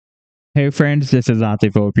Hey friends, this is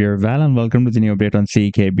Atif. Hope you're well and welcome to the new update on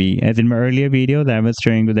CKB. As in my earlier video, I was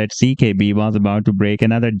showing you that CKB was about to break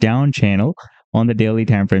another down channel on the daily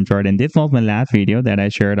time frame chart, and this was my last video that I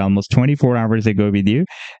shared almost 24 hours ago with you.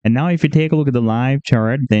 And now if you take a look at the live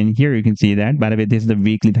chart, then here you can see that. By the way, this is the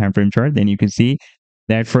weekly time frame chart. Then you can see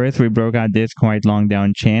that first we broke out this quite long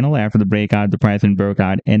down channel. After the breakout, the price then broke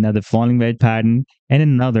out another falling wedge pattern and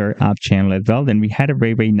another up channel as well. Then we had a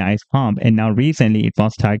very nice pump, and now recently it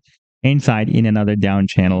was stuck inside in another down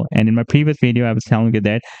channel. And in my previous video, I was telling you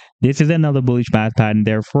that this is another bullish path pattern.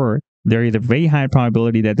 Therefore, there is a very high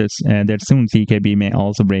probability that that soon CKB may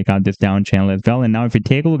also break out this down channel as well. And now, if you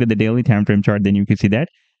take a look at the daily time frame chart, then you can see that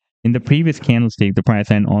in the previous candlestick, the price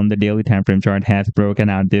line on the daily time frame chart has broken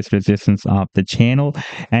out this resistance of the channel.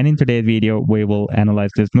 And in today's video, we will analyze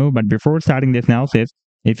this move. But before starting this analysis,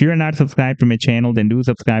 if you're not subscribed to my channel, then do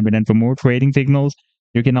subscribe. And for more trading signals,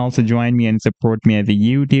 you can also join me and support me as a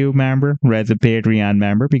YouTube member or as a Patreon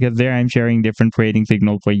member, because there I'm sharing different trading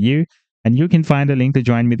signals for you. And you can find a link to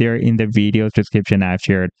join me there in the video's description I've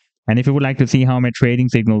shared. And if you would like to see how my trading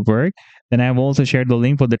signals work, then I have also shared the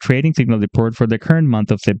link for the trading signal report for the current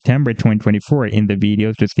month of September 2024 in the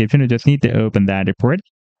video's description. You just need to open that report.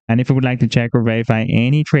 And if you would like to check or verify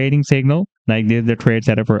any trading signal, like this is the trade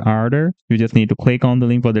setup for order, you just need to click on the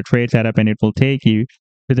link for the trade setup and it will take you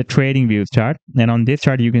to the trading views chart. And on this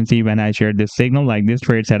chart, you can see when I shared this signal, like this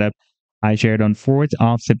trade setup, I shared on 4th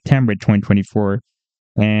of September 2024.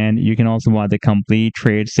 And you can also watch the complete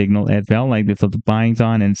trade signal as well, like this of the buying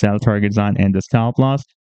zone and sell target zone and the stop loss.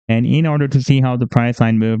 And in order to see how the price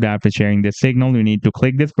line moved after sharing this signal, you need to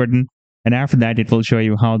click this button. And after that, it will show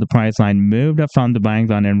you how the price line moved up from the buying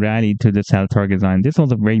zone and rallied to the sell target zone. This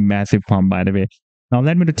was a very massive pump, by the way. Now,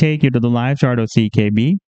 let me take you to the live chart of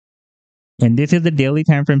CKB. And this is the daily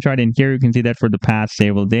time frame chart. And here you can see that for the past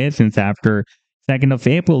several days, since after 2nd of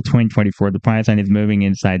April 2024, the price line is moving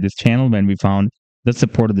inside this channel. When we found the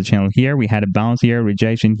support of the channel here, we had a bounce here,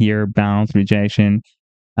 rejection here, bounce, rejection.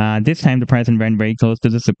 This time the price went very close to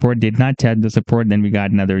the support, did not test the support, then we got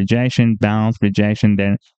another rejection, bounce, rejection,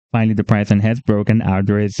 then finally the price has broken out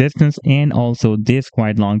the resistance and also this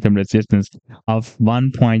quite long-term resistance of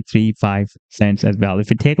 1.35 cents as well.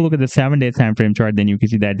 If you take a look at the 7-day time frame chart, then you can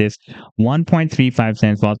see that this 1.35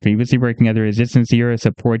 cents was previously working at the resistance here,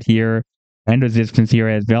 support here, and resistance here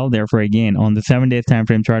as well. Therefore, again, on the 7-day time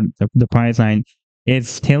frame chart, the price line is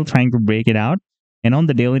still trying to break it out. And on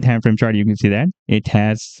the daily time frame chart, you can see that it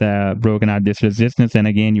has broken out this resistance. And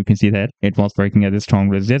again, you can see that it was working at a strong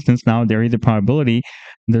resistance. Now, there is a probability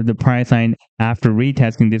that the price line, after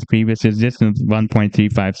retesting this previous resistance,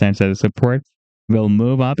 1.35 cents as a support, will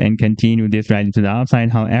move up and continue this rally to the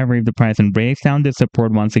upside. However, if the price line breaks down this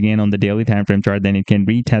support once again on the daily time frame chart, then it can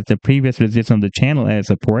retest the previous resistance on the channel as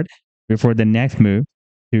support before the next move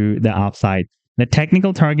to the upside. The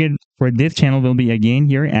technical target for this channel will be again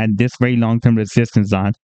here at this very long-term resistance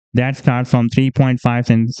zone. That starts from 3.5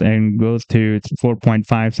 cents and goes to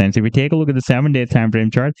 4.5 cents. If we take a look at the 7-day time frame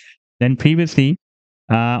chart, then previously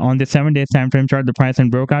on the 7-day time frame chart, the price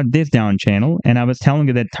broke out this down channel. And I was telling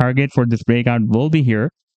you that target for this breakout will be here,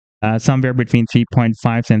 somewhere between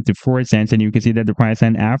 3.5 cents to 4 cents. And you can see that the price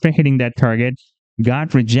after hitting that target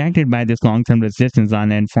got rejected by this long-term resistance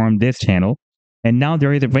zone and formed this channel. And now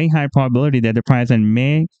there is a very high probability that the price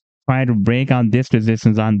may try to break out this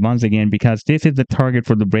resistance zone once again, because this is the target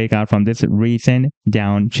for the breakout from this recent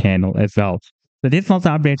down channel as well. So this was the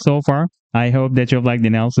update so far. I hope that you've liked the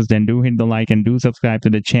analysis. Then do hit the like and do subscribe to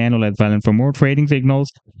the channel as well. And for more trading signals,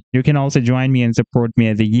 you can also join me and support me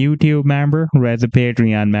as a YouTube member or as a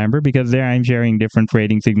Patreon member, because there I'm sharing different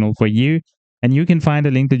trading signals for you. And you can find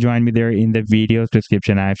a link to join me there in the video's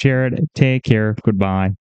description I've shared. Take care. Goodbye.